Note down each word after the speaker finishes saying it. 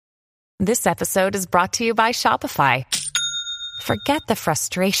This episode is brought to you by Shopify. Forget the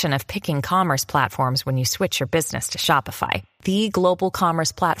frustration of picking commerce platforms when you switch your business to Shopify, the global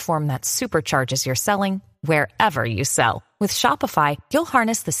commerce platform that supercharges your selling wherever you sell. With Shopify, you'll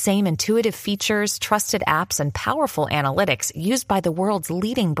harness the same intuitive features, trusted apps, and powerful analytics used by the world's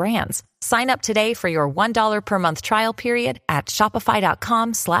leading brands. Sign up today for your $1 per month trial period at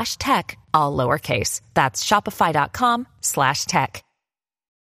shopify.com/tech, all lowercase. That's shopify.com/tech.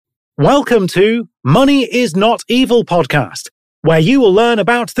 Welcome to Money is Not Evil podcast, where you will learn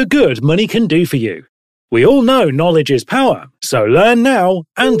about the good money can do for you. We all know knowledge is power, so learn now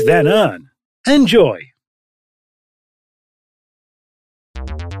and then earn. Enjoy.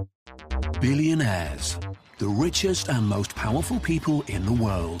 Billionaires, the richest and most powerful people in the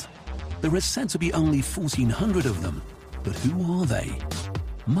world. There are said to be only 1,400 of them, but who are they?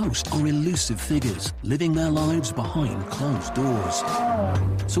 Most are elusive figures, living their lives behind closed doors.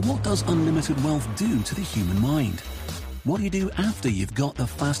 So what does unlimited wealth do to the human mind? What do you do after you've got the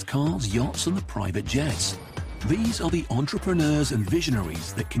fast cars, yachts, and the private jets? These are the entrepreneurs and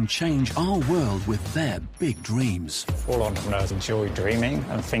visionaries that can change our world with their big dreams. All entrepreneurs enjoy dreaming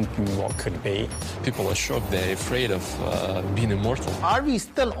and thinking what could be. People are shocked, they're afraid of being immortal. Are we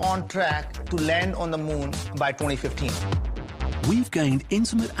still on track to land on the moon by 2015? We've gained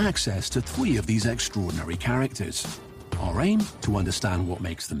intimate access to 3 of these extraordinary characters. Our aim, to understand what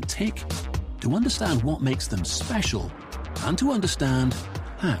makes them tick, to understand what makes them special, and to understand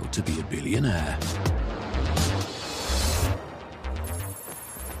how to be a billionaire.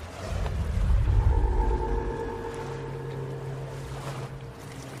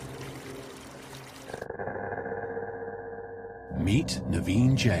 Meet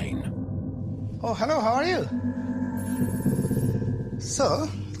Naveen Jain. Oh, hello, how are you? So,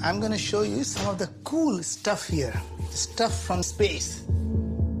 I'm going to show you some of the cool stuff here. Stuff from space.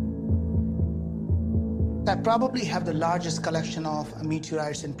 I probably have the largest collection of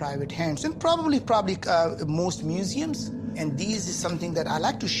meteorites in private hands, and probably most museums. And this is something that I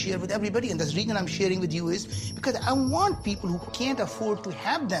like to share with everybody, and the reason I'm sharing with you is because I want people who can't afford to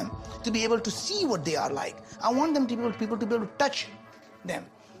have them to be able to see what they are like. I want them to be able, people to be able to touch them,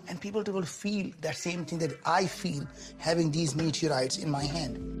 and people to be able to feel that same thing that I feel having these meteorites in my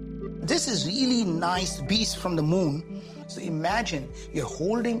hand. This is really nice beast from the moon. So imagine you're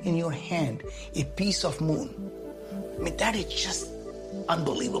holding in your hand a piece of moon. I mean, that is just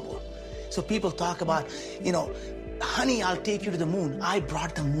unbelievable. So people talk about, honey, I'll take you to the moon. I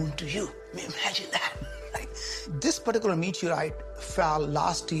brought the moon to you. I mean, imagine that. Right? This particular meteorite fell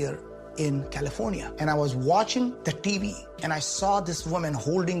last year in California, and I was watching the TV, and I saw this woman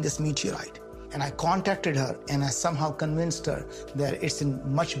holding this meteorite. And I contacted her, and I somehow convinced her that it's in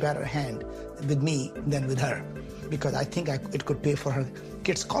much better hand with me than with her, because I think it could pay for her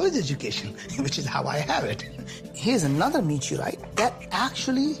kids' college education, which is how I have it. Here's another meteorite that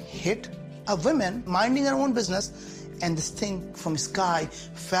actually hit a woman minding her own business, and this thing from sky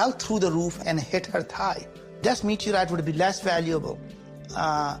fell through the roof and hit her thigh. This meteorite would be less valuable,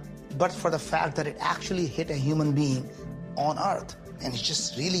 but for the fact that it actually hit a human being on Earth. And it's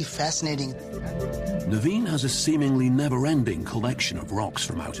just really fascinating. Naveen has a seemingly never-ending collection of rocks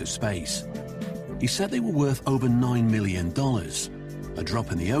from outer space. He said they were worth over $9 million, a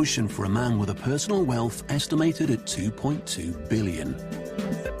drop in the ocean for a man with a personal wealth estimated at $2.2 billion.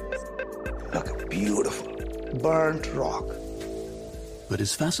 Look, beautiful, burnt rock. But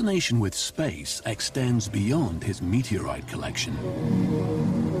his fascination with space extends beyond his meteorite collection.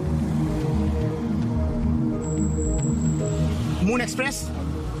 Moon Express.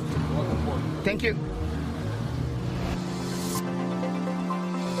 Thank you.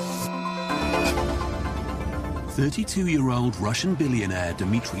 "32-year-old Russian billionaire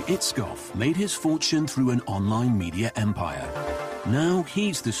Dmitry Itskov made his fortune through an online media empire. Now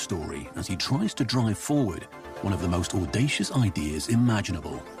he's the story as he tries to drive forward one of the most audacious ideas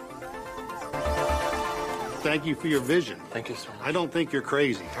imaginable. Thank you for your vision. Thank you so much. I don't think you're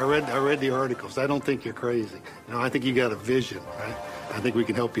crazy. I read the articles. I don't think you're crazy. I think you got a vision, right? I think we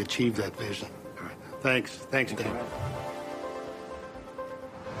can help you achieve that vision. All right. Thanks, Dave.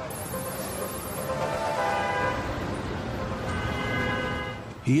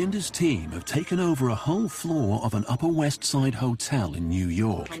 He and his team have taken over a whole floor of an Upper West Side hotel in New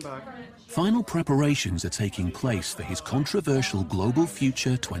York. Final preparations are taking place for his controversial Global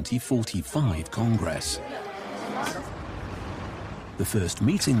Future 2045 Congress. The first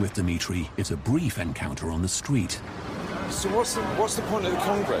meeting with Dmitry is a brief encounter on the street. So what's the point of the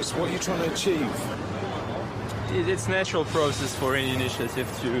Congress? What are you trying to achieve? It's a natural process for any initiative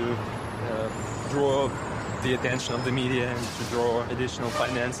to draw the attention of the media and to draw additional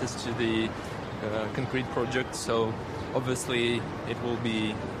finances to the concrete project. So obviously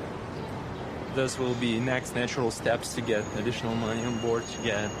those will be next natural steps to get additional money on board, to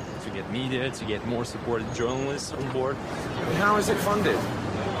get media, to get more supported journalists on board. And how is it funded?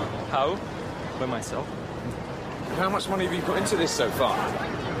 How? By myself. How much money have you put into this so far?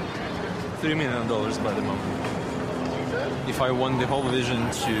 $3 million by the moment. If I want the whole vision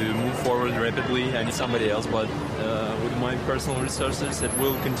to move forward rapidly, I need somebody else, but with my personal resources, it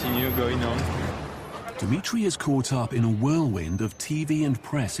will continue going on. Dmitry is caught up in a whirlwind of TV and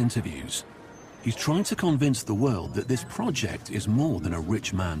press interviews. He's trying to convince the world that this project is more than a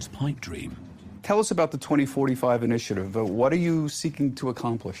rich man's pipe dream. Tell us about the 2045 initiative. What are you seeking to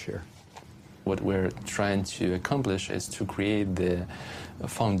accomplish here? What we're trying to accomplish is to create the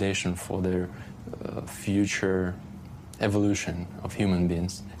foundation for the future evolution of human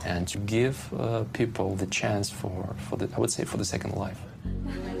beings and to give people the chance for the second life.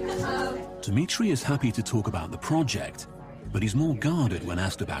 Dmitry is happy to talk about the project, but he's more guarded when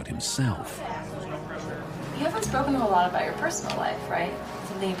asked about himself. You haven't spoken a whole lot about your personal life, right?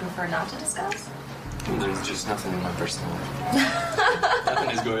 Something you prefer not to discuss? There's just nothing in my personal life. Nothing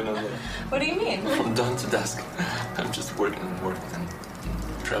is going on there. What do you mean? From dawn to dusk. I'm just working and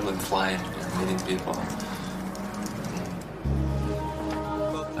traveling, flying, meeting people.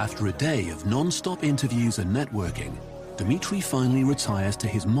 After a day of non-stop interviews and networking, Dmitry finally retires to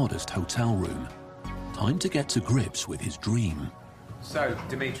his modest hotel room. Time to get to grips with his dream. So,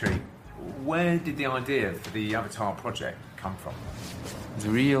 Dmitry, where did the idea for the Avatar project come from? The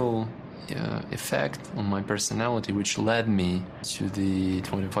real effect on my personality, which led me to the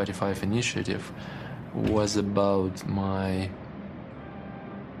 2045 initiative, was about my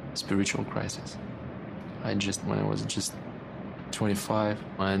spiritual crisis. When I was just 25,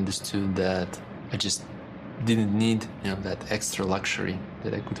 I understood that I just didn't need, that extra luxury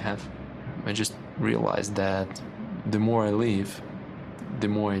that I could have. I just realized that the more I live, the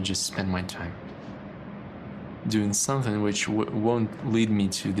more I just spend my time doing something which won't lead me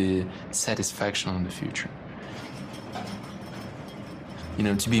to the satisfaction in the future.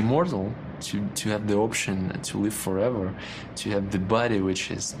 To be immortal, to have the option to live forever, to have the body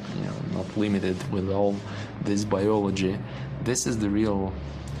which is, not limited with all this biology, this is the real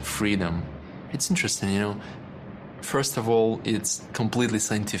freedom. It's interesting, first of all, it's completely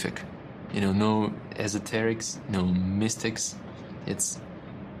scientific. No esoterics, no mystics. It's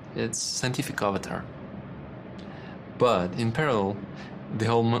scientific avatar. But in parallel, the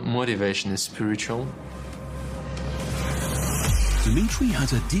whole motivation is spiritual. Dmitry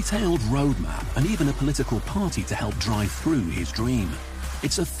has a detailed roadmap and even a political party to help drive through his dream.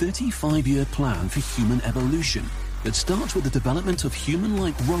 It's a 35-year plan for human evolution that starts with the development of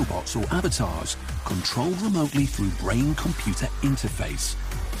human-like robots or avatars controlled remotely through brain-computer interface.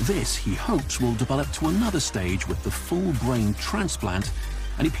 This, he hopes, will develop to another stage with the full brain transplant,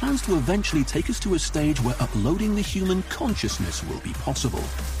 and he plans to eventually take us to a stage where uploading the human consciousness will be possible.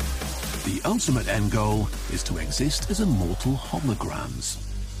 The ultimate end goal is to exist as immortal holograms.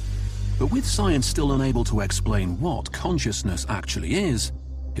 But with science still unable to explain what consciousness actually is,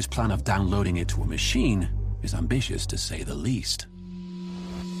 his plan of downloading it to a machine is ambitious to say the least.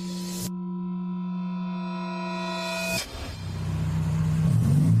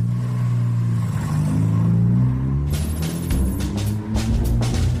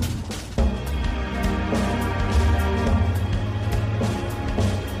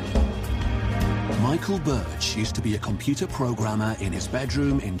 Michael Birch used to be a computer programmer in his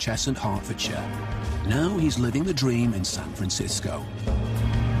bedroom in Cheshunt, Hertfordshire. Now he's living the dream in San Francisco.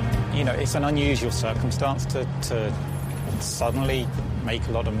 It's an unusual circumstance to suddenly make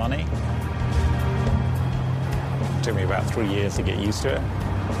a lot of money. It took me about 3 years to get used to it.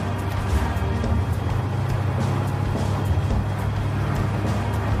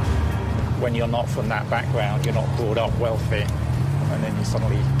 When you're not from that background, you're not brought up wealthy, and then you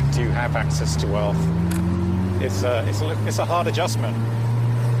suddenly do have access to wealth. It's a hard adjustment,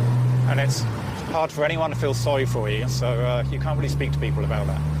 and it's hard for anyone to feel sorry for you, so you can't really speak to people about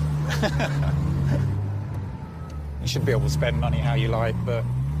that. You should be able to spend money how you like, but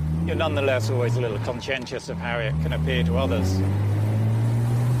you're nonetheless always a little conscientious of how it can appear to others.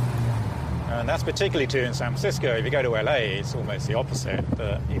 And that's particularly true in San Francisco. If you go to LA, it's almost the opposite.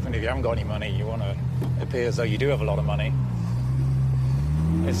 That even if you haven't got any money, you want to appear as though you do have a lot of money.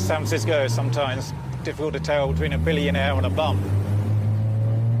 In San Francisco, it's sometimes difficult to tell between a billionaire and a bum.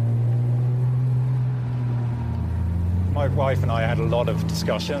 My wife and I had a lot of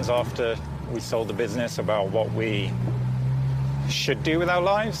discussions after we sold the business about what we should do with our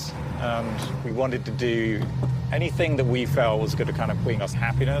lives. and we wanted to do anything that we felt was going to kind of bring us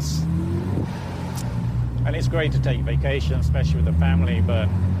happiness. And it's great to take vacation, especially with the family, but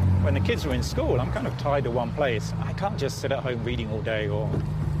when the kids are in school, I'm kind of tied to one place. I can't just sit at home reading all day, or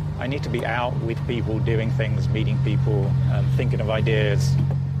I need to be out with people, doing things, meeting people, thinking of ideas.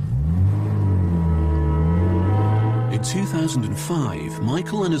 In 2005,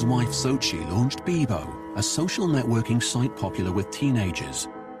 Michael and his wife Sochi launched Bebo, a social networking site popular with teenagers.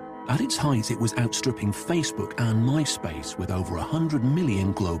 At its height, it was outstripping Facebook and MySpace with over 100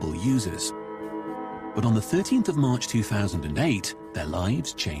 million global users. But on the 13th of March 2008, their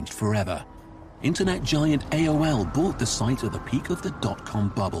lives changed forever. Internet giant AOL bought the site at the peak of the dot-com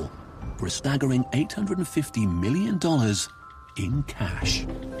bubble for a staggering $850 million in cash.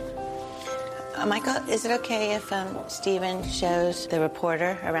 Michael, is it okay if Stephen shows the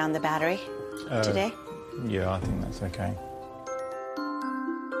reporter around the Battery today? Yeah, I think that's okay.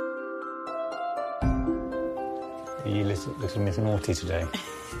 You looking Miss Naughty today?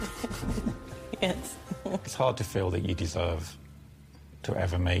 Yes. It's hard to feel that you deserve to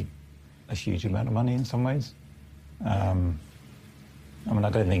ever make a huge amount of money in some ways. I mean, I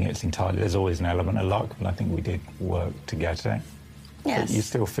don't think it's entirely... There's always an element of luck, but I think we did work to get it. Yes. But you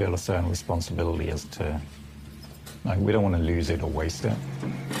still feel a certain responsibility as to... Like, we don't want to lose it or waste it.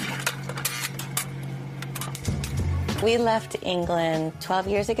 We left England 12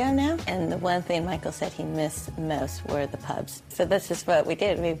 years ago now, and the one thing Michael said he missed most were the pubs. So this is what we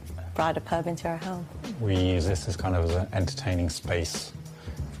did. We brought a pub into our home. We use this as kind of an entertaining space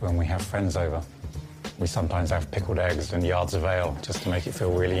for when we have friends over. We sometimes have pickled eggs and yards of ale just to make it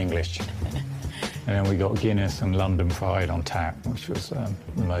feel really English. And then we got Guinness and London Pride on tap, which was the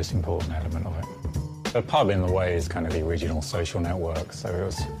most important element of it. The pub, in a way, is kind of the original social network, so it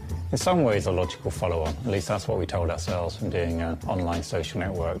was, in some ways, a logical follow-on. At least that's what we told ourselves from doing an online social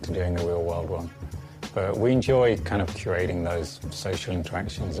network to doing the real-world one. But we enjoy kind of curating those social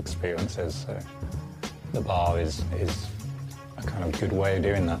interactions, experiences, so the bar is a kind of good way of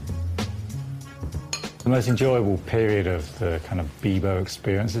doing that. The most enjoyable period of the kind of Bebo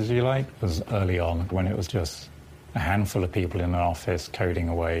experience, as you like, was early on, when it was just a handful of people in an office coding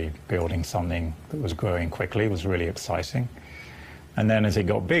away, building something that was growing quickly. It was really exciting. And then as it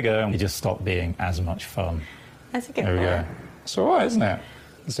got bigger, it just stopped being as much fun. That's a good There we go. It's all right, isn't it?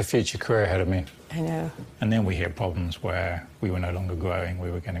 It's a future career ahead of me. I know. And then we hit problems where we were no longer growing. We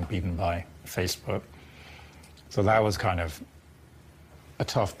were getting beaten by Facebook. So that was kind of a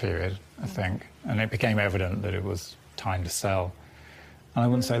tough period, I think. And it became evident that it was time to sell. And I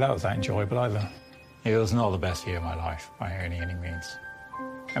wouldn't say that was that enjoyable either. It was not the best year of my life by any means.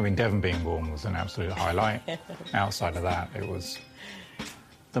 I mean, Devon being born was an absolute highlight. Outside of that, it was...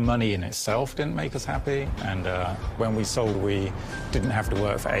 The money in itself didn't make us happy, and when we sold, we didn't have to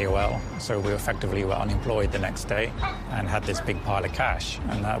work for AOL, so we effectively were unemployed the next day and had this big pile of cash,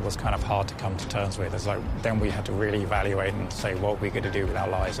 and that was kind of hard to come to terms with. It's like, then we had to really evaluate and say what we're going to do with our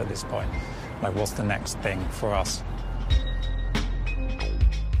lives at this point. Like, what's the next thing for us?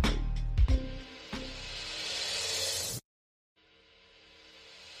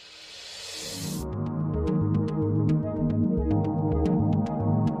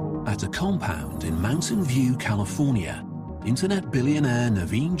 At a compound in Mountain View, California, internet billionaire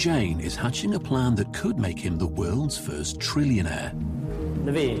Naveen Jain is hatching a plan that could make him the world's first trillionaire.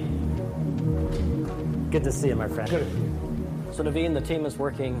 Naveen, good to see you, my friend. Good. So Naveen, the team is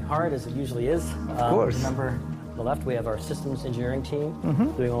working hard, as it usually is. Of course. Remember, on the left we have our systems engineering team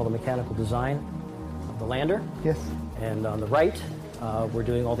doing all the mechanical design of the lander. Yes. And on the right, we're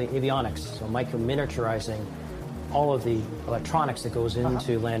doing all the avionics, so micro-miniaturizing all of the electronics that goes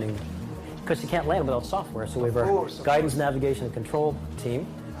into landing, because you can't land without software. So we have our guidance, navigation, and control team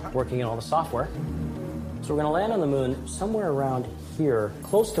working on all the software. So we're going to land on the moon somewhere around here,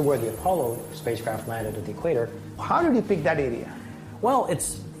 close to where the Apollo spacecraft landed at the equator. How did you pick that area? Well,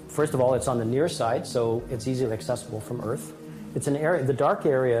 first of all, it's on the near side, so it's easily accessible from Earth. It's an area, the dark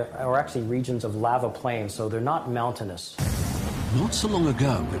area are actually regions of lava plains, so they're not mountainous. Not so long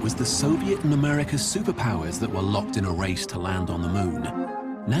ago, it was the Soviet and America superpowers that were locked in a race to land on the moon.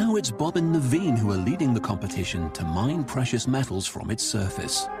 Now it's Bob and Naveen who are leading the competition to mine precious metals from its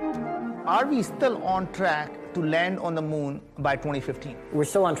surface. Are we still on track to land on the moon by 2015? We're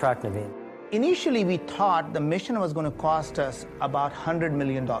still on track, Naveen. Initially, we thought the mission was going to cost us about $100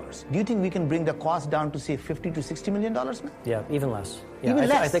 million. Do you think we can bring the cost down to, say, $50 to $60 million now? Yeah, even less. Yeah, Even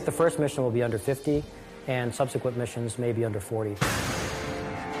less? I think the first mission will be under 50, and subsequent missions may be under 40.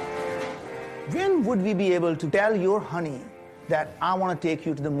 When would we be able to tell your honey that I want to take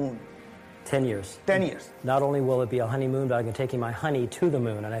you to the moon? 10 years. 10 years. Not only will it be a honeymoon, but I can take my honey to the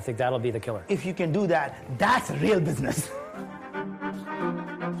moon, and I think that'll be the killer. If you can do that, that's real business.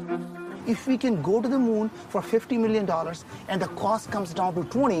 If we can go to the moon for $50 million and the cost comes down to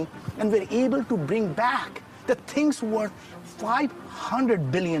 20, and we're able to bring back the thing's worth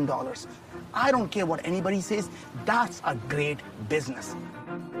 $500 billion, I don't care what anybody says, that's a great business.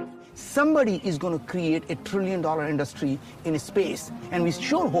 Somebody is going to create a $1 trillion industry in space, and we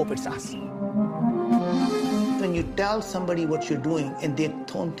sure hope it's us. When you tell somebody what you're doing and they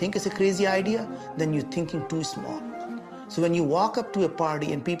don't think it's a crazy idea, then you're thinking too small. So when you walk up to a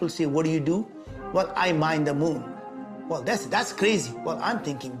party and people say, what do you do? Well, I mine the moon. Well, that's crazy. Well, I'm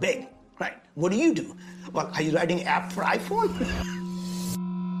thinking big, right? What do you do? Well, are you writing an app for iPhone?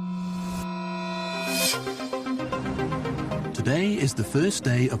 Today is the first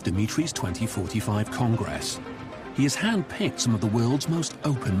day of Dimitri's 2045 Congress. He has handpicked some of the world's most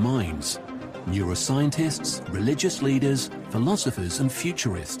open minds. Neuroscientists, religious leaders, philosophers and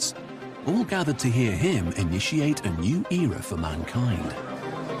futurists, all gathered to hear him initiate a new era for mankind.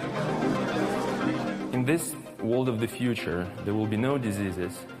 In this world of the future, there will be no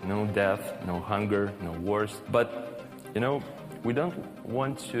diseases, no death, no hunger, no wars. But, we don't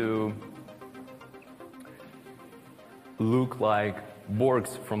want to look like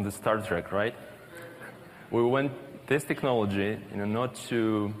Borgs from the Star Trek, right? We want this technology, not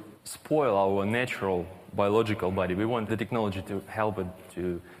to spoil our natural biological body. We want the technology to help it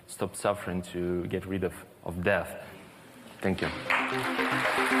to stop suffering, to get rid of death. Thank you.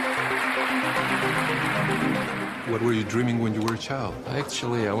 What were you dreaming when you were a child?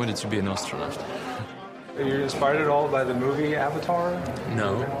 Actually, I wanted to be an astronaut. Are you inspired at all by the movie Avatar?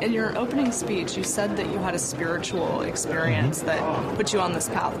 No. In your opening speech, you said that you had a spiritual experience that put you on this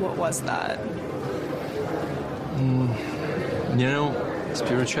path. What was that?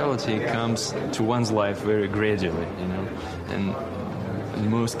 Spirituality comes to one's life very gradually, and in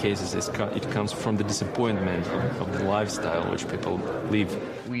most cases it comes from the disappointment of the lifestyle which people live.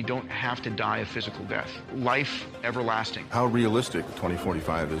 We don't have to die a physical death. Life everlasting. How realistic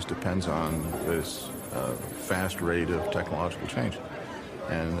 2045 is depends on this fast rate of technological change.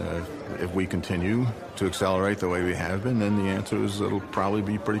 And if we continue to accelerate the way we have been, then the answer is it'll probably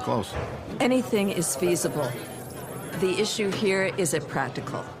be pretty close. Anything is feasible. The issue here is it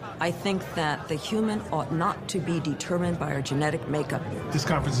practical. I think that the human ought not to be determined by our genetic makeup. This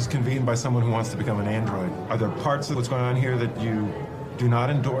conference is convened by someone who wants to become an android. Are there parts of what's going on here that you do not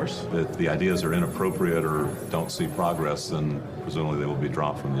endorse? If the ideas are inappropriate or don't see progress, then presumably they will be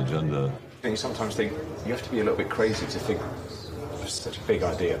dropped from the agenda. You sometimes think you have to be a little bit crazy to think of such a big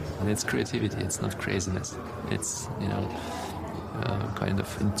idea. And it's creativity, it's not craziness. It's, kind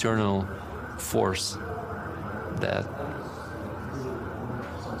of internal force that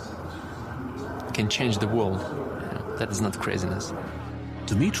can change the world. That is not craziness.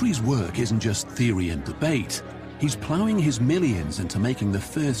 Dimitri's work isn't just theory and debate. He's plowing his millions into making the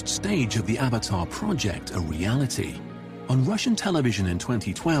first stage of the Avatar project a reality. On Russian television in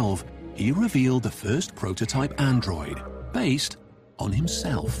 2012, he revealed the first prototype android, based on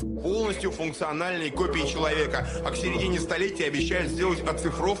himself. Полностью функциональной копии человека, а к середине столетия обещают сделать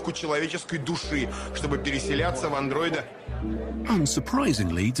оцифровку человеческой души, чтобы переселяться в андроида.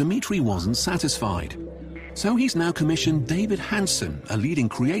 Unsurprisingly, Dimitri wasn't satisfied. So he's now commissioned David Hanson, a leading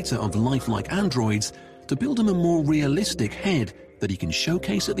creator of lifelike androids, to build him a more realistic head that he can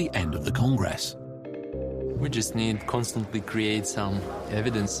showcase at the end of the Congress. We just need constantly create some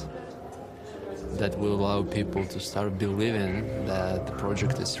evidence that will allow people to start believing that the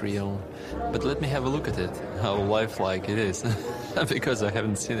project is real. But let me have a look at it, how lifelike it is, because I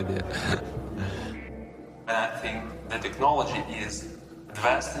haven't seen it yet. And I think the technology is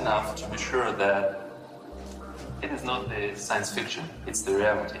advanced enough to be sure that it is not the science fiction, it's the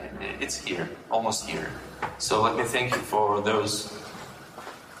reality. It's here, almost here. So let me thank you for those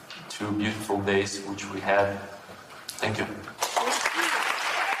 2 beautiful days which we had. Thank you.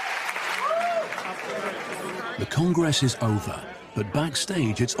 The Congress is over, but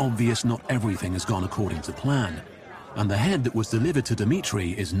backstage it's obvious not everything has gone according to plan. And the head that was delivered to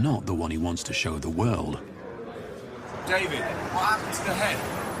Dimitri is not the one he wants to show the world. David, what happened to the head?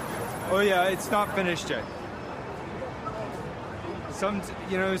 Oh yeah, it's not finished yet.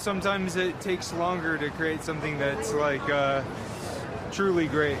 Sometimes it takes longer to create something that's like truly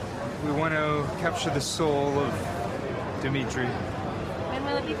great. We want to capture the soul of Dimitri. When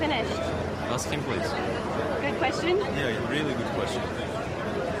will it be finished? Ask him, please. Good question. Yeah, really good question.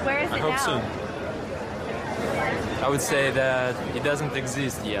 Where is it now? I hope soon. I would say that it doesn't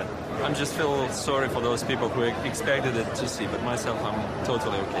exist yet. I just feel sorry for those people who expected it to see, but myself, I'm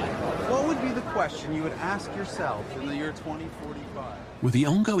totally okay. What would be question you would ask yourself in the year 2045? With the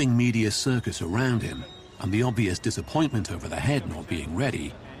ongoing media circus around him and the obvious disappointment over the head not being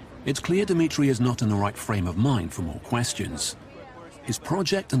ready, it's clear Dmitry is not in the right frame of mind for more questions. His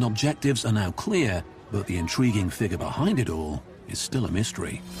project and objectives are now clear, but the intriguing figure behind it all is still a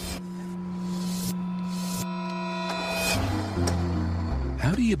mystery.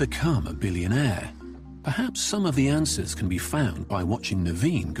 How do you become a billionaire? Perhaps some of the answers can be found by watching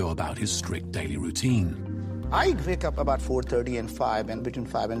Naveen go about his strict daily routine. I wake up about 4:30 and 5, and between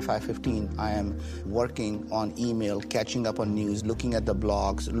 5 and 5:15, I am working on email, catching up on news, looking at the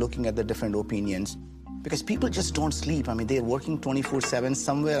blogs, looking at the different opinions. Because people just don't sleep. I mean, they're working 24/7.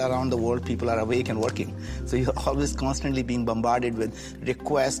 Somewhere around the world, people are awake and working. So you're always constantly being bombarded with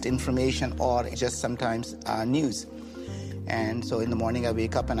request, information, or just sometimes news. And so in the morning, I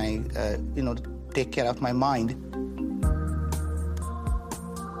wake up and I, take care of my mind.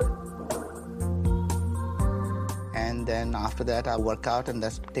 And then after that, I work out, and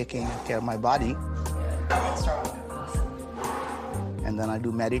that's taking care of my body. And then I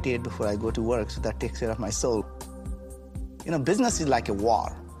do meditate before I go to work, so that takes care of my soul. Business is like a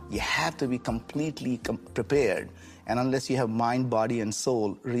war. You have to be completely prepared. And unless you have mind, body, and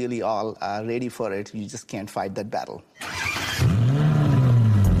soul really all ready for it, you just can't fight that battle.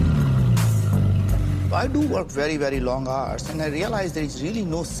 I do work very, very long hours, and I realize there is really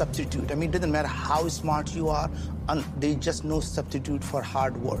no substitute. I mean, it doesn't matter how smart you are, there's just no substitute for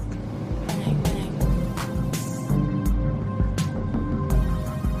hard work.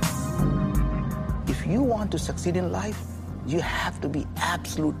 If you want to succeed in life, you have to be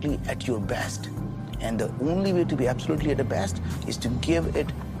absolutely at your best. And the only way to be absolutely at the best is to give it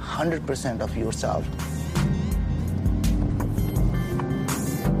 100% of yourself.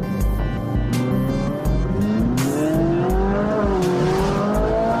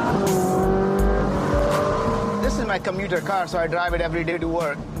 This is my commuter car, so I drive it every day to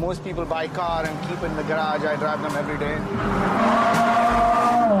work. Most people buy a car and keep it in the garage. I drive them every day.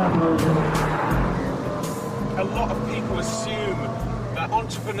 A lot of people assume that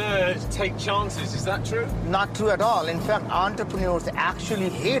entrepreneurs take chances. Is that true? Not true at all. In fact, entrepreneurs actually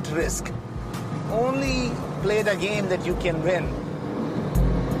hate risk. Only play the game that you can win.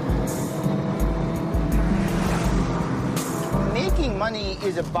 Making money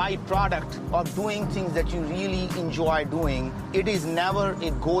is a byproduct of doing things that you really enjoy doing. It is never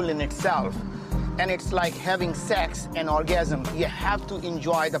a goal in itself. And it's like having sex and orgasm. You have to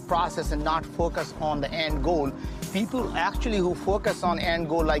enjoy the process and not focus on the end goal. People actually who focus on end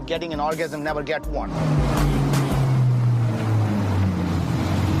goal, like getting an orgasm, never get one.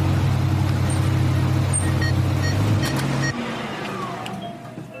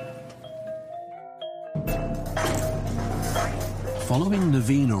 Following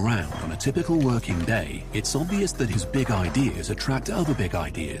Naveen around on a typical working day, it's obvious that his big ideas attract other big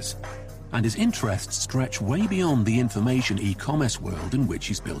ideas, and his interests stretch way beyond the information e-commerce world in which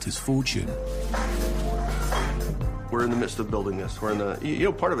he's built his fortune. We're in the midst of building this. We're in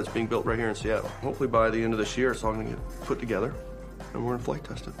the, part of it's being built right here in Seattle. Hopefully by the end of this year, it's all going to get put together, and we're going to flight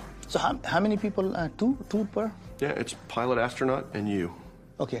test it. So how many people, two per? Yeah, it's pilot, astronaut, and you.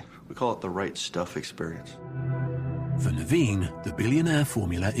 Okay. We call it the right stuff experience. For Naveen, the billionaire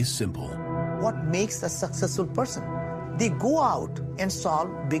formula is simple. What makes a successful person? They go out and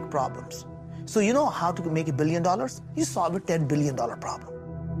solve big problems. So you know how to make $1 billion? You solve a $10 billion problem.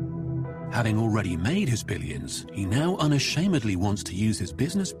 Having already made his billions, he now unashamedly wants to use his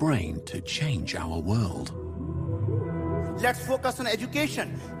business brain to change our world. Let's focus on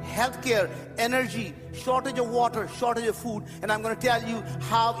education, healthcare, energy, shortage of water, shortage of food, and I'm going to tell you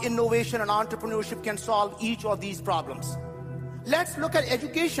how innovation and entrepreneurship can solve each of these problems. Let's look at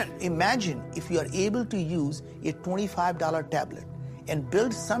education. Imagine if you are able to use a $25 tablet and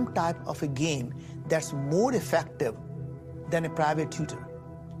build some type of a game that's more effective than a private tutor,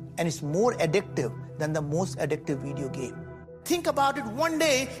 and it's more addictive than the most addictive video game. Think about it. One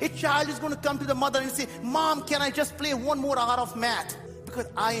day, a child is going to come to the mother and say, "Mom, can I just play one more hour of math? Because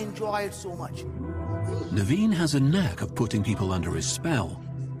I enjoy it so much." Naveen has a knack of putting people under his spell,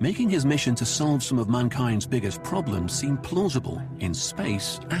 making his mission to solve some of mankind's biggest problems seem plausible in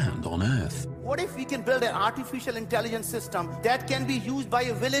space and on Earth. What if we can build an artificial intelligence system that can be used by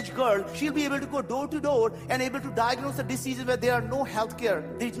a village girl? She'll be able to go door to door and able to diagnose the diseases where there are no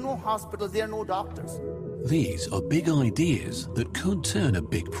healthcare, there's no hospitals, there are no doctors. These are big ideas that could turn a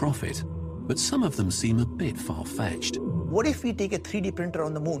big profit, but some of them seem a bit far-fetched. What if we take a 3D printer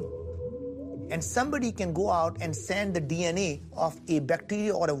on the moon and somebody can go out and send the DNA of a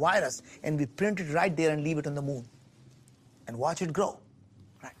bacteria or a virus and we print it right there and leave it on the moon and watch it grow?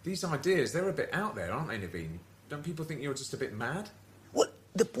 These ideas, they're a bit out there, aren't they, Naveen? Don't people think you're just a bit mad? Well,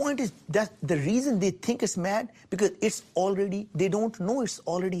 the point is that the reason they think it's mad, because they don't know it's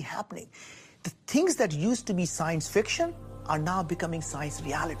already happening. The things that used to be science fiction are now becoming science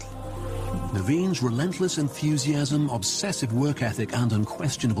reality. Naveen's relentless enthusiasm, obsessive work ethic, and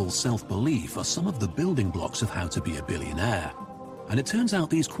unquestionable self-belief are some of the building blocks of how to be a billionaire. And it turns out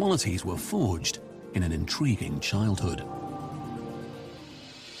these qualities were forged in an intriguing childhood.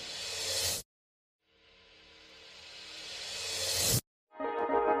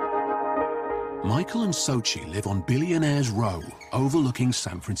 Michael and Sochi live on Billionaires Row, overlooking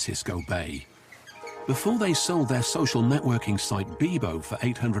San Francisco Bay. Before they sold their social networking site Bebo for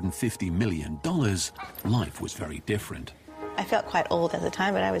 $850 million, life was very different. I felt quite old at the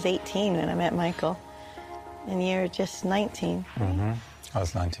time, but I was 18 when I met Michael. And you're just 19. Mm-hmm. I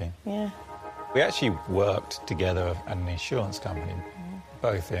was 19. Yeah. We actually worked together at an insurance company,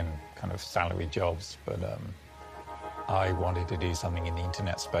 both in kind of salary jobs, but I wanted to do something in the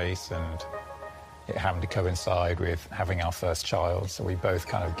internet space, and it happened to coincide with having our first child, so we both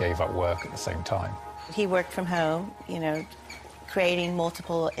kind of gave up work at the same time. He worked from home, creating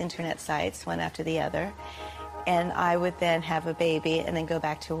multiple internet sites, one after the other. And I would then have a baby and then go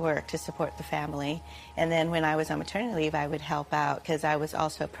back to work to support the family. And then when I was on maternity leave, I would help out, because I was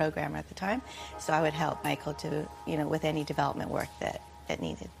also a programmer at the time. So I would help Michael to, with any development work that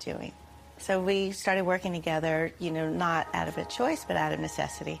needed doing. So we started working together, not out of a choice, but out of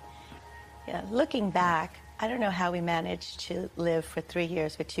necessity. Yeah, looking back, I don't know how we managed to live for 3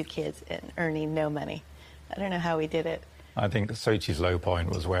 years with 2 kids and earning no money. I don't know how we did it. I think Sochi's low point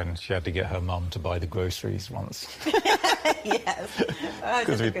was when she had to get her mum to buy the groceries once. Yes. I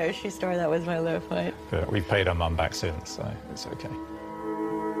was at the grocery store, that was my low point. But we've paid her mum back since, so it's okay.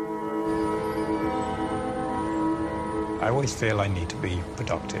 I always feel I need to be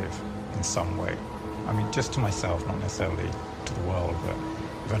productive in some way. I mean, just to myself, not necessarily to the world, but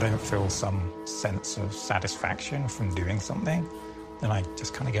if I don't feel some sense of satisfaction from doing something, then I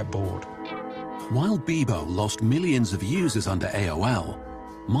just kind of get bored. While Bebo lost millions of users under AOL,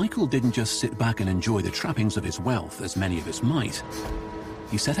 Michael didn't just sit back and enjoy the trappings of his wealth, as many of us might.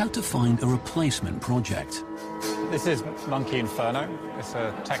 He set out to find a replacement project. This is Monkey Inferno. It's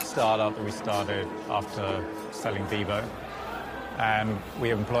a tech startup that we started after selling Bebo. And we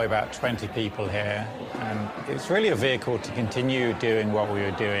employ about 20 people here. And it's really a vehicle to continue doing what we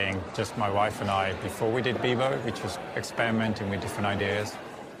were doing, just my wife and I, before we did Bebo, which was experimenting with different ideas.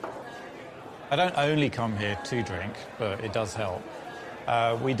 I don't only come here to drink, but it does help.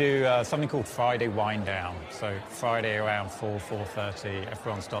 We do something called Friday Wind Down. So Friday around 4:30,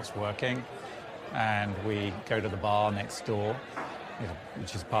 everyone starts working, and we go to the bar next door,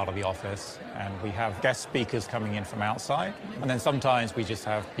 which is part of the office, and we have guest speakers coming in from outside. And then sometimes we just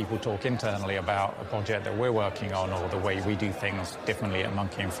have people talk internally about a project that we're working on or the way we do things differently at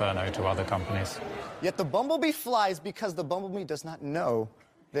Monkey Inferno to other companies. Yet the bumblebee flies because the bumblebee does not know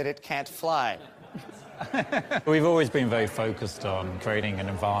that it can't fly. We've always been very focused on creating an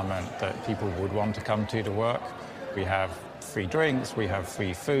environment that people would want to come to work. We have free drinks, we have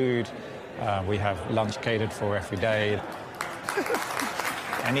free food, we have lunch catered for every day.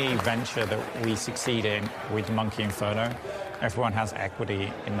 Any venture that we succeed in with Monkey Inferno, everyone has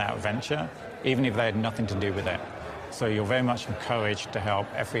equity in that venture, even if they had nothing to do with it. So you're very much encouraged to help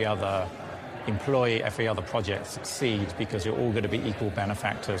every other employee, every other project succeed, because you're all going to be equal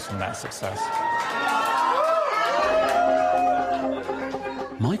benefactors from that success.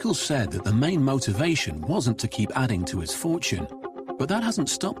 Michael said that the main motivation wasn't to keep adding to his fortune, but that hasn't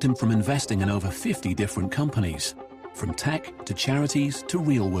stopped him from investing in over 50 different companies, from tech to charities to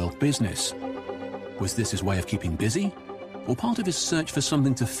real-world business. Was this his way of keeping busy, or part of his search for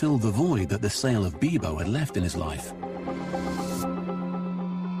something to fill the void that the sale of Bebo had left in his life?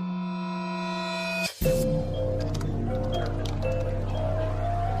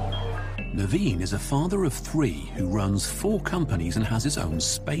 Naveen is a father of 3 who runs 4 companies and has his own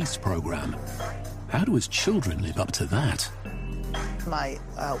space program. How do his children live up to that? My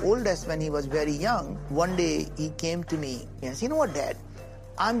oldest, when he was very young, one day he came to me and said, "You know what, Dad?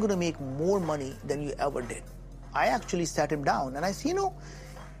 I'm going to make more money than you ever did." I actually sat him down and I said,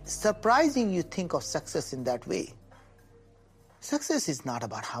 surprising you think of success in that way. Success is not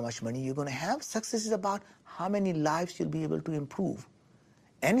about how much money you're going to have. Success is about how many lives you'll be able to improve.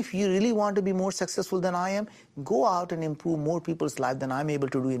 And if you really want to be more successful than I am, go out and improve more people's lives than I'm able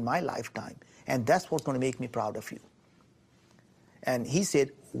to do in my lifetime. And that's what's going to make me proud of you. And he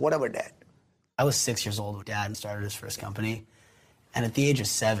said, "Whatever, Dad." I was 6 years old when Dad started his first company. And at the age of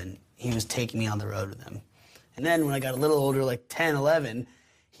 7, he was taking me on the road with him. And then when I got a little older, like 10, 11,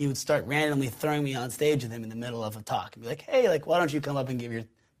 he would start randomly throwing me on stage with him in the middle of a talk. He'd be like, hey, like, why don't you come up and give your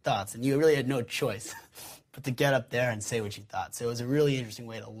thoughts? And you really had no choice but to get up there and say what you thought. So it was a really interesting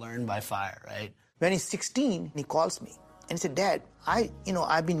way to learn by fire, right? When he's 16, he calls me and he said, Dad,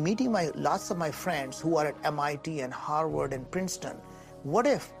 I've been meeting lots of my friends who are at MIT and Harvard and Princeton. What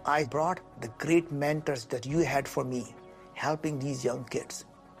if I brought the great mentors that you had for me, helping these young kids?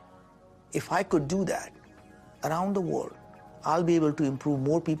 If I could do that around the world, I'll be able to improve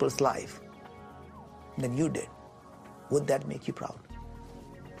more people's life than you did. Would that make you proud?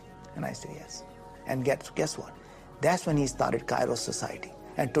 And I said, yes. And guess what? That's when he started Kairos Society.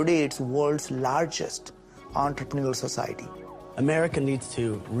 And today it's the world's largest entrepreneurial society. America needs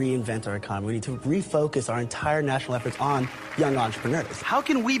to reinvent our economy. We need to refocus our entire national efforts on young entrepreneurs. How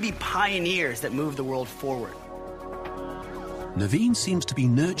can we be pioneers that move the world forward? Naveen seems to be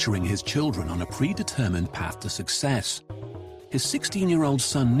nurturing his children on a predetermined path to success. His 16-year-old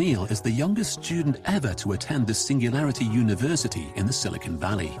son Neil is the youngest student ever to attend the Singularity University in the Silicon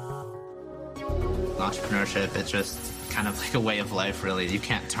Valley. Entrepreneurship, it's just kind of like a way of life, really. You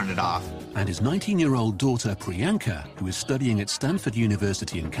can't turn it off. And his 19-year-old daughter Priyanka, who is studying at Stanford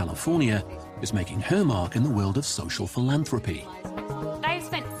University in California, is making her mark in the world of social philanthropy. I've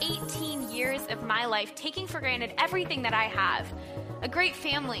spent 18 years of my life taking for granted everything that I have. A great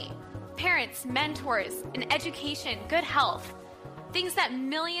family, parents, mentors, an education, good health. Things that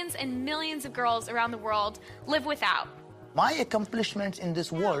millions and millions of girls around the world live without. My accomplishments in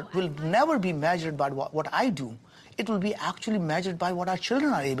this world will never be measured by what I do. It will be actually measured by what our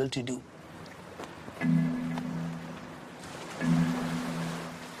children are able to do.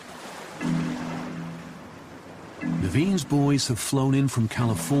 Naveen's boys have flown in from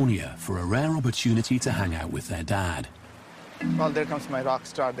California for a rare opportunity to hang out with their dad. Well, there comes my rock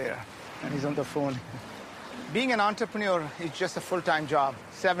star there, and he's on the phone. Being an entrepreneur is just a full-time job,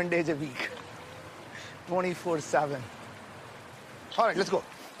 7 days a week, 24/7. All right, let's go.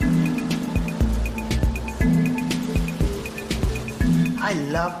 I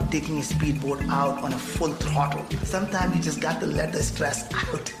love taking a speedboat out on a full throttle. Sometimes you just got to let the stress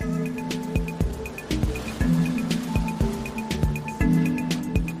out.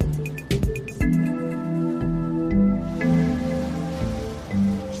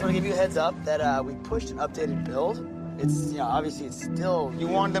 Just want to give you a heads up that we pushed an updated build. It's, obviously it's still... You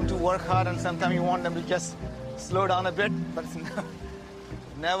want them to work hard, and sometimes you want them to just slow down a bit, but it's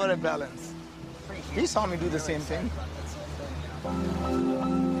never a balance. He saw me do the same thing.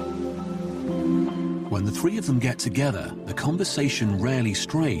 When the three of them get together, the conversation rarely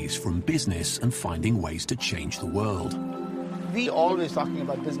strays from business and finding ways to change the world. We always talking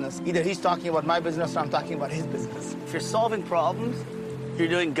about business. Either he's talking about my business or I'm talking about his business. If you're solving problems, you're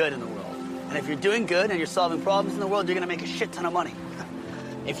doing good in the world. And if you're doing good and you're solving problems in the world, you're going to make a shit ton of money.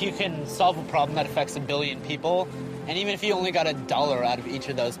 If you can solve a problem that affects 1 billion people, and even if you only got $1 out of each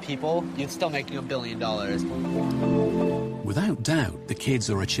of those people, you'd still make $1 billion. Without doubt, the kids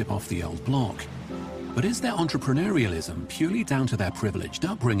are a chip off the old block. But is their entrepreneurialism purely down to their privileged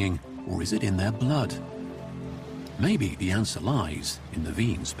upbringing, or is it in their blood? Maybe the answer lies in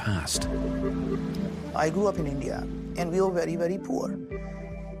Naveen's past. I grew up in India, and we were very, very poor.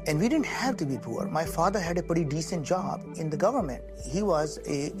 And we didn't have to be poor. My father had a pretty decent job in the government. He was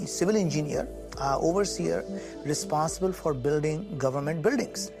a civil engineer, overseer, responsible for building government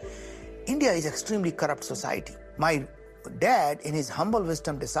buildings. India is an extremely corrupt society. My dad, in his humble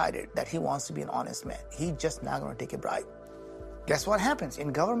wisdom, decided that he wants to be an honest man. He's just not going to take a bribe. Guess what happens?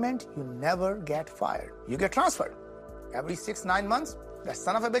 In government, you never get fired. You get transferred. Every 6-9 months, that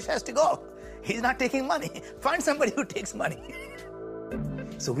son of a bitch has to go. He's not taking money. Find somebody who takes money.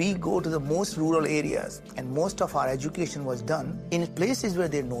 So we go to the most rural areas, and most of our education was done in places where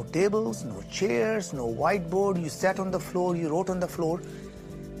there are no tables, no chairs, no whiteboard. You sat on the floor, you wrote on the floor.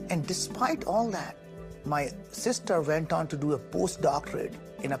 And despite all that, my sister went on to do a postdoctorate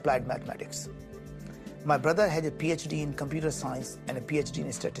in applied mathematics. My brother had a PhD in computer science and a PhD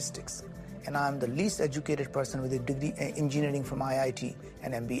in statistics. And I'm the least educated person with a degree in engineering from IIT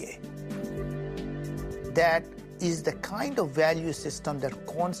and MBA. That is the kind of value system that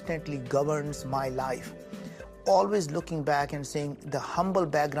constantly governs my life. Always looking back and saying the humble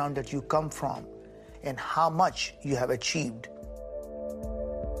background that you come from and how much you have achieved.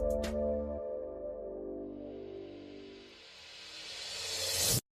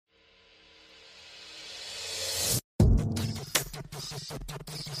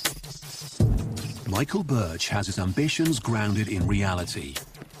 Michael Birch has his ambitions grounded in reality.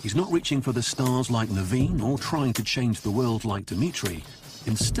 He's not reaching for the stars like Naveen or trying to change the world like Dimitri.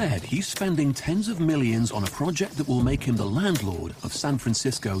 Instead, he's spending tens of millions on a project that will make him the landlord of San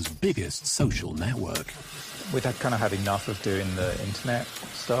Francisco's biggest social network. We'd kind of had enough of doing the internet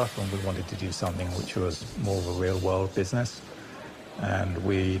stuff, and we wanted to do something which was more of a real-world business. And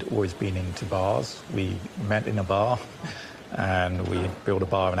we'd always been into bars. We met in a bar, and we built a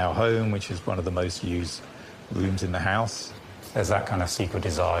bar in our home, which is one of the most used rooms in the house. There's that kind of secret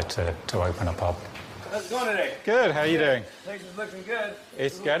desire to open a pub. How's it going today? Good, how are you doing? Things are looking good.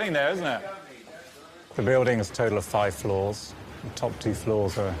 It's getting there, isn't it? The building is a total of 5 floors. The top 2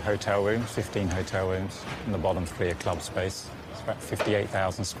 floors are hotel rooms, 15 hotel rooms, and the bottom 3 are club space. It's about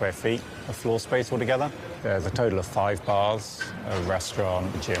 58,000 square feet of floor space altogether. There's a total of 5 bars, a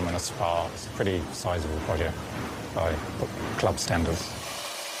restaurant, a gym, and a spa. It's a pretty sizable project by club standards.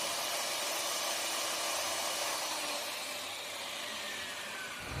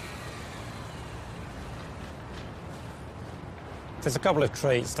 There's a couple of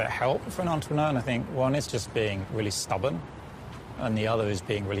traits that help for an entrepreneur, and I think one is just being really stubborn, and the other is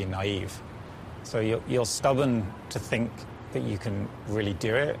being really naive. So you're stubborn to think that you can really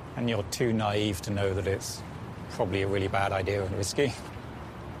do it, and you're too naive to know that it's probably a really bad idea and risky.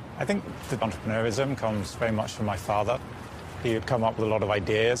 I think the entrepreneurism comes very much from my father. He would come up with a lot of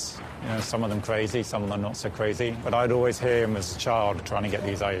ideas, some of them crazy, some of them not so crazy. But I'd always hear him as a child trying to get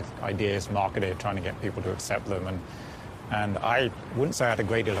these ideas marketed, trying to get people to accept them. And I wouldn't say I had a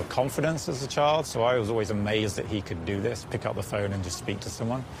great deal of confidence as a child, so I was always amazed that he could do this, pick up the phone and just speak to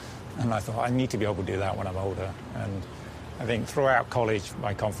someone. And I thought, I need to be able to do that when I'm older. And I think throughout college,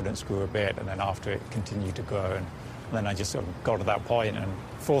 my confidence grew a bit, and then after it continued to grow. And then I just sort of got to that point and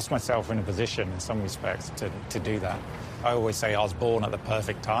forced myself in a position, in some respects, to do that. I always say I was born at the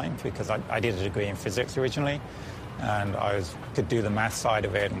perfect time, because I did a degree in physics originally, and I could do the math side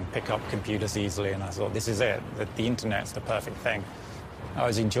of it and pick up computers easily, and I thought, this is it, that the internet's the perfect thing. I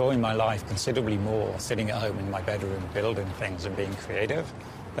was enjoying my life considerably more sitting at home in my bedroom building things and being creative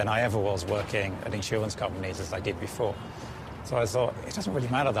than I ever was working at insurance companies as I did before. So I thought, it doesn't really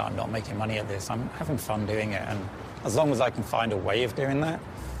matter that I'm not making money at this, I'm having fun doing it, and as long as I can find a way of doing that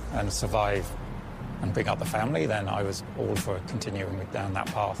and survive and bring up the family, then I was all for continuing down that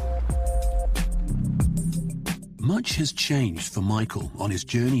path. Much has changed for Michael on his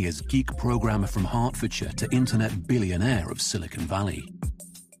journey as geek programmer from Hertfordshire to internet billionaire of Silicon Valley.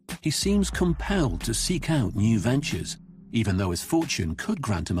 He seems compelled to seek out new ventures, even though his fortune could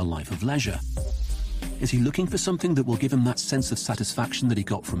grant him a life of leisure. Is he looking for something that will give him that sense of satisfaction that he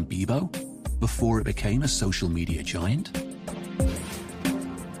got from Bebo before it became a social media giant?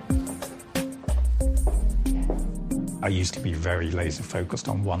 I used to be very laser focused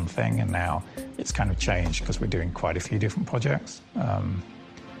on one thing, and now it's kind of changed because we're doing quite a few different projects.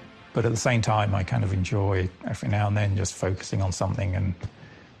 But at the same time, I kind of enjoy every now and then just focusing on something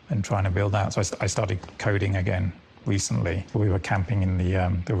and trying to build that. So I started coding again recently. We were camping in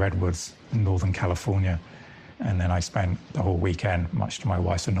the redwoods in Northern California, and then I spent the whole weekend, much to my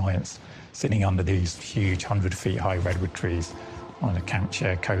wife's annoyance, sitting under these huge 100-feet high redwood trees on a camp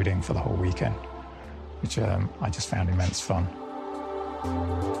chair coding for the whole weekend, which I just found immense fun.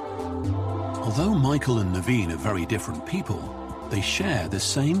 Although Michael and Naveen are very different people, they share the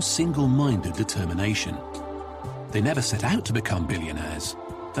same single-minded determination. They never set out to become billionaires.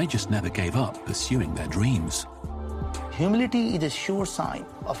 They just never gave up pursuing their dreams. Humility is a sure sign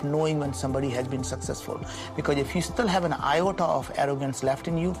of knowing when somebody has been successful. Because if you still have an iota of arrogance left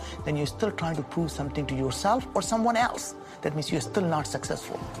in you, then you're still trying to prove something to yourself or someone else. That means you're still not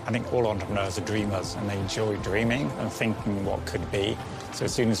successful. I think all entrepreneurs are dreamers, and they enjoy dreaming and thinking what could be. So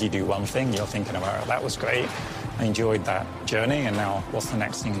as soon as you do one thing, you're thinking about, that was great, I enjoyed that journey, and now what's the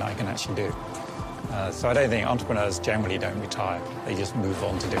next thing that I can actually do? So I don't think entrepreneurs generally don't retire. They just move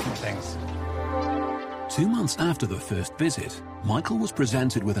on to different things. 2 months after the first visit, Michael was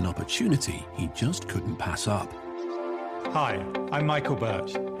presented with an opportunity he just couldn't pass up. Hi, I'm Michael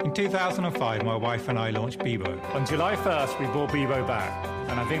Birch. In 2005, my wife and I launched Bebo. On July 1st, we brought Bebo back,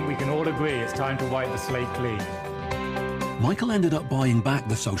 and I think we can all agree it's time to wipe the slate clean. Michael ended up buying back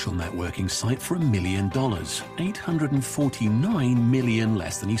the social networking site for $1 million, $849 million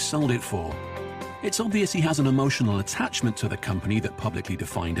less than he sold it for. It's obvious he has an emotional attachment to the company that publicly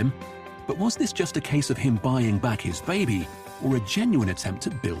defined him, but was this just a case of him buying back his baby, or a genuine attempt to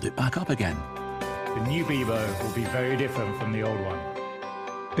build it back up again? The new Bebo will be very different from the old one.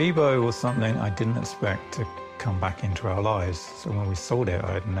 Bebo was something I didn't expect to come back into our lives. So when we sold it,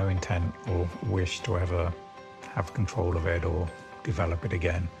 I had no intent or wish to ever have control of it or develop it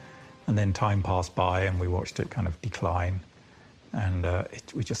again. And then time passed by and we watched it kind of decline. And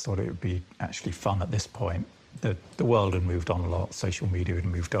we just thought it would be actually fun at this point the world had moved on a lot, social media had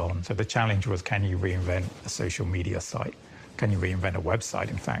moved on. So the challenge was, can you reinvent a social media site? Can you reinvent a website,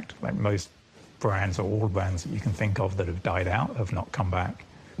 in fact? Like most brands, or all brands that you can think of that have died out, have not come back.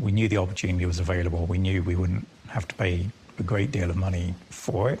 We knew the opportunity was available. We knew we wouldn't have to pay a great deal of money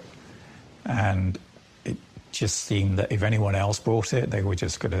for it. And it just seemed that if anyone else brought it, they were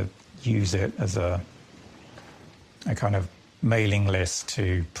just going to use it as a kind of mailing list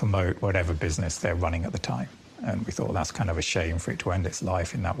to promote whatever business they're running at the time. And we thought that's kind of a shame for it to end its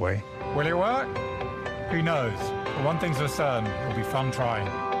life in that way. Will it work? Who knows? But one thing's for certain, it'll be fun trying.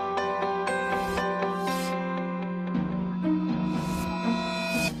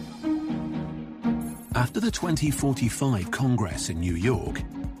 After the 2045 Congress in New York,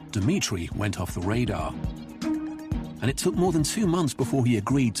 Dmitry went off the radar. And it took more than 2 months before he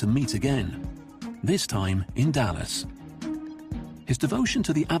agreed to meet again, this time in Dallas. His devotion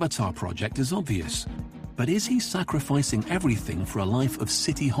to the Avatar project is obvious, but is he sacrificing everything for a life of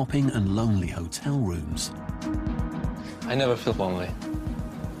city hopping and lonely hotel rooms? I never feel lonely.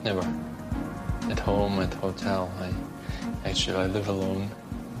 Never. At home, at hotel, I live alone,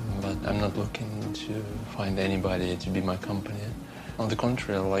 but I'm not looking to find anybody to be my company. On the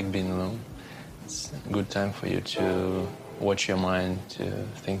contrary, I like being alone. It's a good time for you to watch your mind, to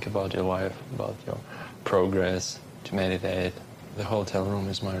think about your life, about your progress, to meditate. The hotel room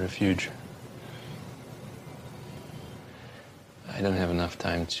is my refuge. I don't have enough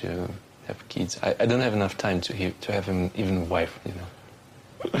time to have kids. I don't have enough time to have even a wife, you know.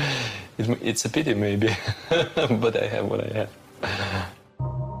 It's a pity, maybe, but I have what I have.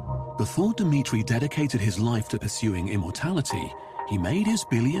 Before Dmitry dedicated his life to pursuing immortality, he made his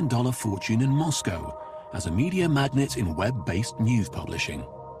billion-dollar fortune in Moscow as a media magnate in web-based news publishing.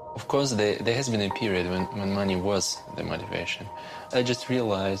 Of course, there has been a period when money was the motivation. I just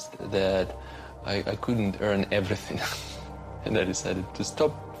realized that I couldn't earn everything. And I decided to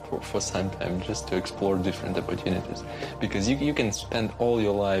stop for some time just to explore different opportunities. Because you can spend all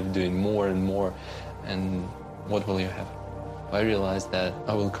your life doing more and more, and what will you have? I realized that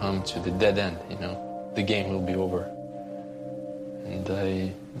I will come to the dead end, you know. The game will be over. And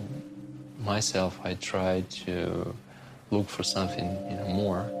I tried to look for something, you know,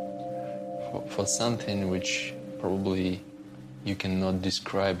 more. For something which probably you cannot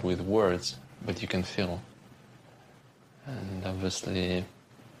describe with words, but you can feel. And obviously,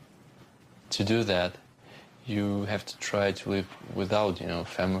 to do that, you have to try to live without, you know,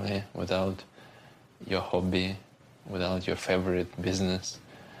 family, without your hobby, without your favorite business.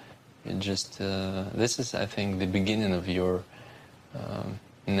 It just, this is, I think, the beginning of your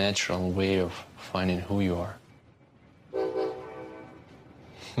natural way of finding who you are.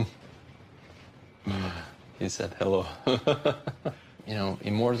 He said hello. You know,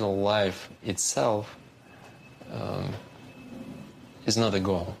 immortal life itself is not a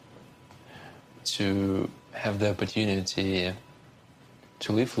goal. To have the opportunity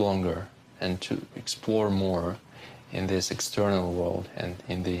to live longer and to explore more in this external world and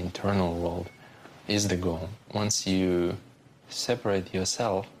in the internal world is the goal. Once you separate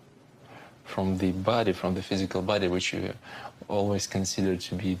yourself from the body, from the physical body, which you always consider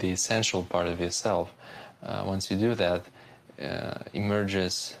to be the essential part of yourself, once you do that,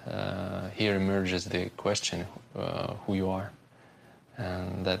 emerges the question who you are.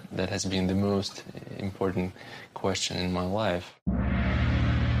 And that has been the most important question in my life.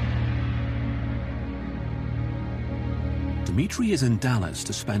 Dmitry is in Dallas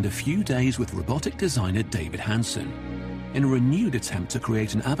to spend a few days with robotic designer David Hanson in a renewed attempt to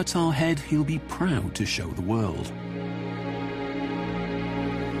create an avatar head he'll be proud to show the world.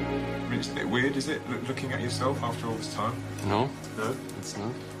 I mean, it's a bit weird, is it, looking at yourself after all this time? No, it's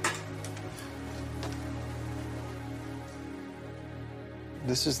not.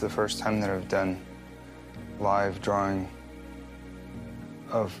 This is the first time that I've done live drawing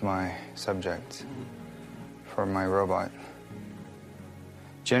of my subject for my robot.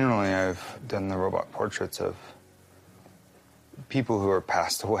 Generally, I've done the robot portraits of people who are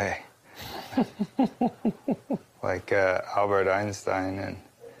passed away, like Albert Einstein and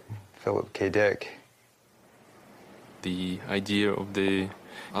Philip K. Dick. The idea of the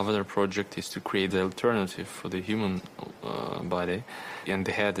Avatar project is to create the alternative for the human body, and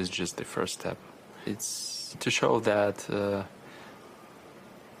the head is just the first step. It's to show that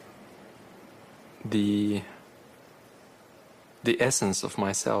the essence of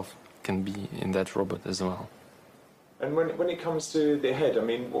myself can be in that robot as well. And when it comes to the head, I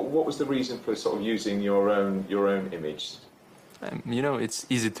mean, what was the reason for sort of using your own image? You know, it's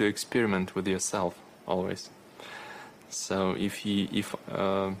easy to experiment with yourself always. So if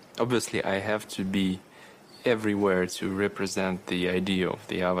obviously I have to be everywhere to represent the idea of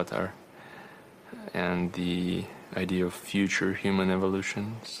the avatar and the idea of future human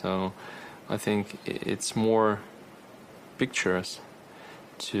evolution. So I think it's more pictures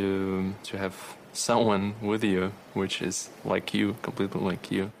to have someone with you which is like you, completely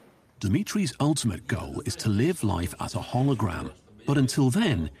like you. Dimitri's ultimate goal is to live life as a hologram. But until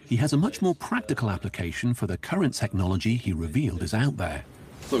then, he has a much more practical application for the current technology he revealed is out there.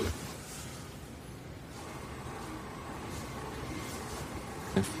 Look.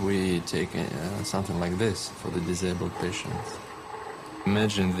 If we take something like this for the disabled patients,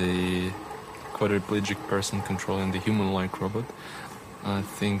 imagine the quadriplegic person controlling the human-like robot. I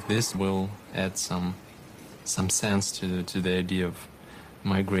think this will add some sense to the idea of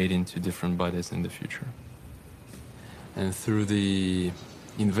migrating to different bodies in the future. And through the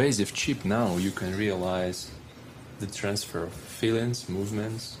invasive chip now, you can realize the transfer of feelings,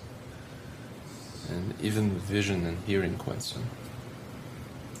 movements, and even vision and hearing quite soon.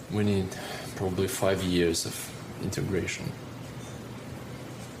 We need probably 5 years of integration,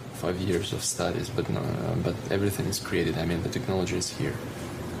 5 years of studies, but everything is created. I mean, the technology is here.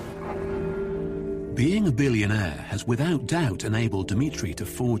 Being a billionaire has without doubt enabled Dimitri to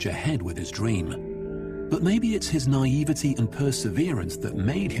forge ahead with his dream. But maybe it's his naivety and perseverance that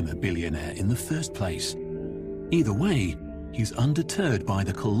made him a billionaire in the first place. Either way, he's undeterred by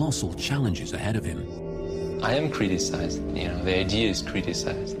the colossal challenges ahead of him. I am criticized, the idea is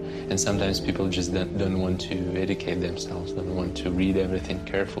criticized. And sometimes people just don't want to educate themselves, don't want to read everything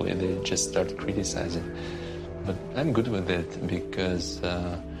carefully, they just start criticizing. But I'm good with it because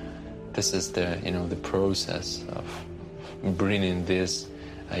this is the process of bringing this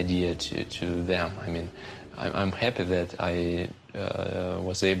idea to them. I mean, I'm happy that I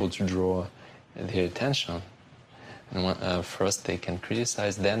was able to draw their attention. And first they can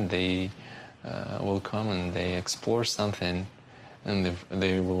criticize, then they will come and they explore something, and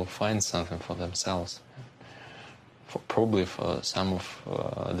they will find something for themselves. Probably for some of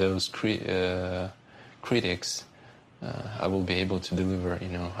those critics, I will be able to deliver,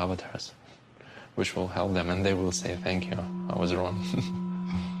 avatars, which will help them, and they will say, "Thank you, I was wrong."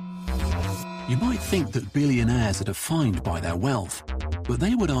 You might think that billionaires are defined by their wealth, but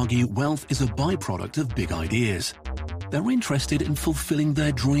they would argue wealth is a byproduct of big ideas. They're interested in fulfilling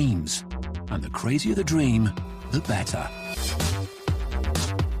their dreams, and the crazier the dream, the better.